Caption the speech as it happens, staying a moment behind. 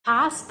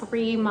Past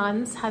 3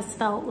 months has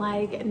felt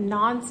like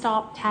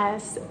non-stop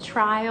tests,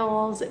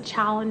 trials,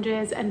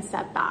 challenges, and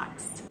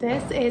setbacks.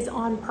 This is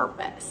on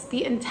purpose.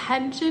 The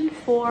intention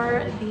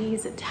for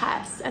these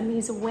tests and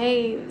these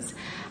waves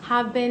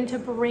have been to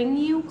bring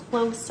you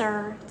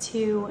closer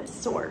to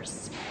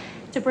source,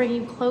 to bring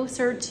you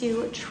closer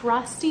to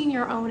trusting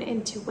your own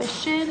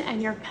intuition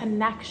and your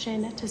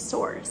connection to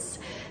source.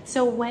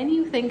 So when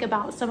you think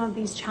about some of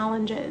these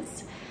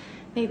challenges,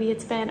 maybe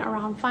it's been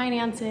around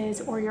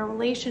finances or your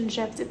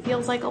relationships, it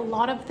feels like a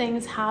lot of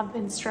things have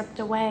been stripped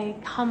away,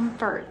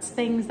 comforts,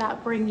 things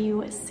that bring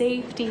you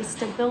safety,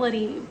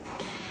 stability.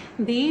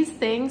 These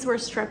things were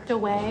stripped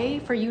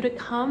away for you to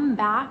come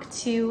back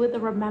to the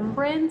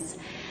remembrance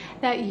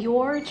that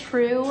your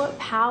true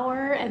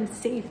power and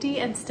safety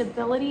and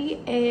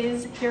stability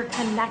is your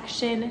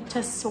connection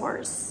to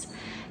source,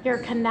 your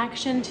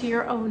connection to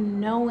your own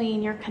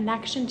knowing, your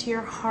connection to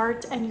your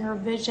heart and your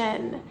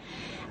vision,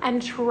 and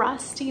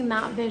trusting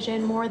that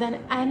vision more than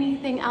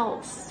anything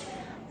else,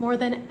 more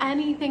than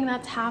anything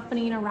that's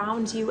happening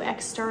around you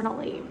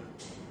externally.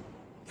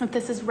 If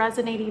this is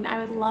resonating, I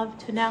would love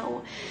to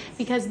know,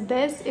 because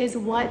this is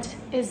what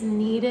is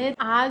needed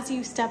as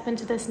you step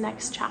into this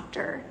next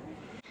chapter.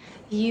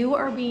 You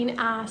are being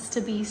asked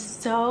to be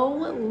so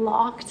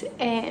locked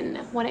in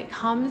when it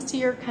comes to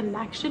your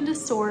connection to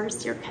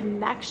source, your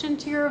connection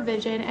to your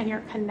vision, and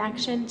your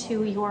connection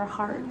to your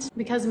heart.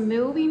 Because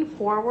moving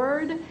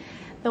forward,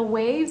 the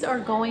waves are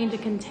going to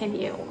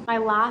continue. My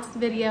last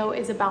video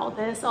is about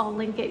this, I'll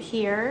link it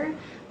here,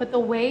 but the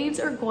waves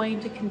are going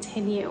to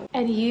continue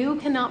and you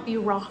cannot be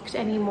rocked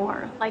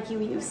anymore like you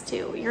used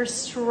to. You're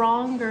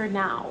stronger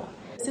now.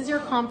 This is your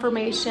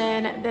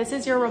confirmation. This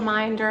is your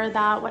reminder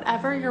that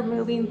whatever you're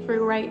moving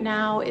through right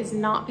now is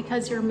not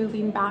because you're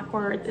moving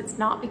backwards. It's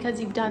not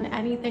because you've done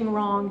anything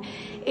wrong.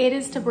 It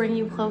is to bring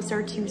you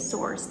closer to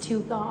source, to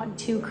God,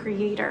 to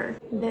Creator.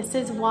 This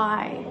is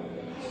why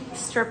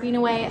stripping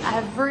away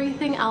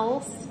everything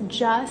else,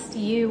 just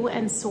you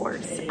and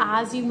source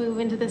as you move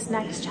into this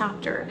next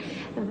chapter.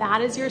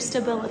 That is your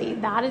stability.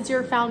 That is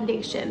your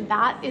foundation.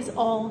 That is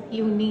all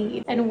you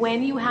need. And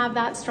when you have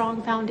that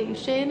strong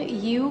foundation,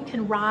 you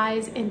can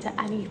rise into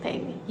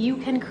anything. You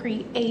can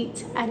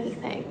create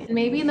anything. And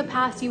maybe in the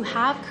past you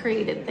have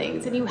created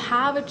things and you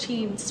have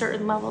achieved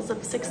certain levels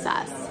of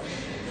success,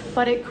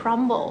 but it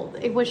crumbled,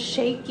 it was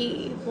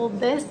shaky. Well,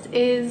 this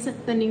is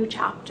the new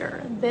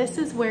chapter. This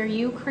is where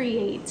you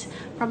create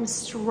from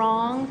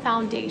strong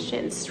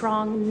foundation,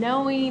 strong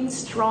knowing,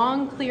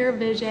 strong clear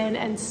vision,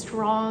 and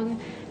strong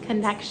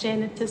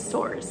connection to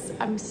source.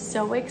 I'm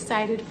so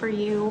excited for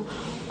you.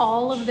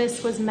 All of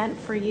this was meant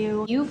for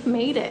you. You've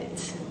made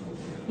it.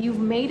 You've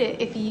made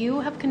it. If you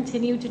have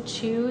continued to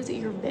choose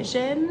your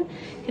vision,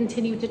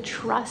 continue to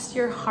trust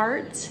your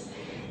heart,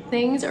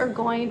 things are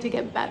going to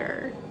get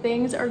better.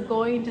 Things are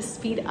going to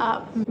speed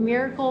up.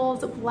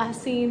 Miracles,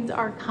 blessings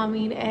are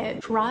coming in.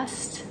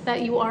 Trust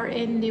that you are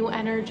in new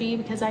energy,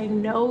 because I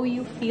know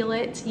you feel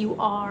it. You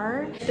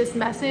are. This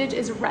message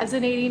is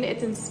resonating.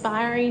 It's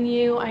inspiring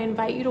you. I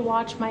invite you to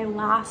watch my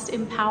last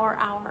Empower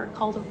Hour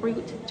called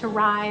Root to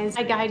Rise.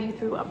 I guide you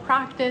through a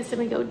practice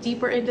and we go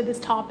deeper into this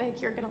topic.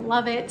 You're gonna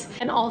love it.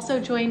 And also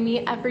join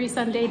me every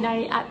Sunday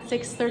night at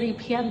 6:30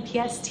 p.m.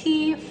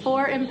 PST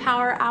for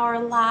Empower Hour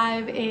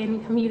live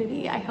in community.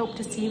 I hope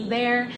to see you there.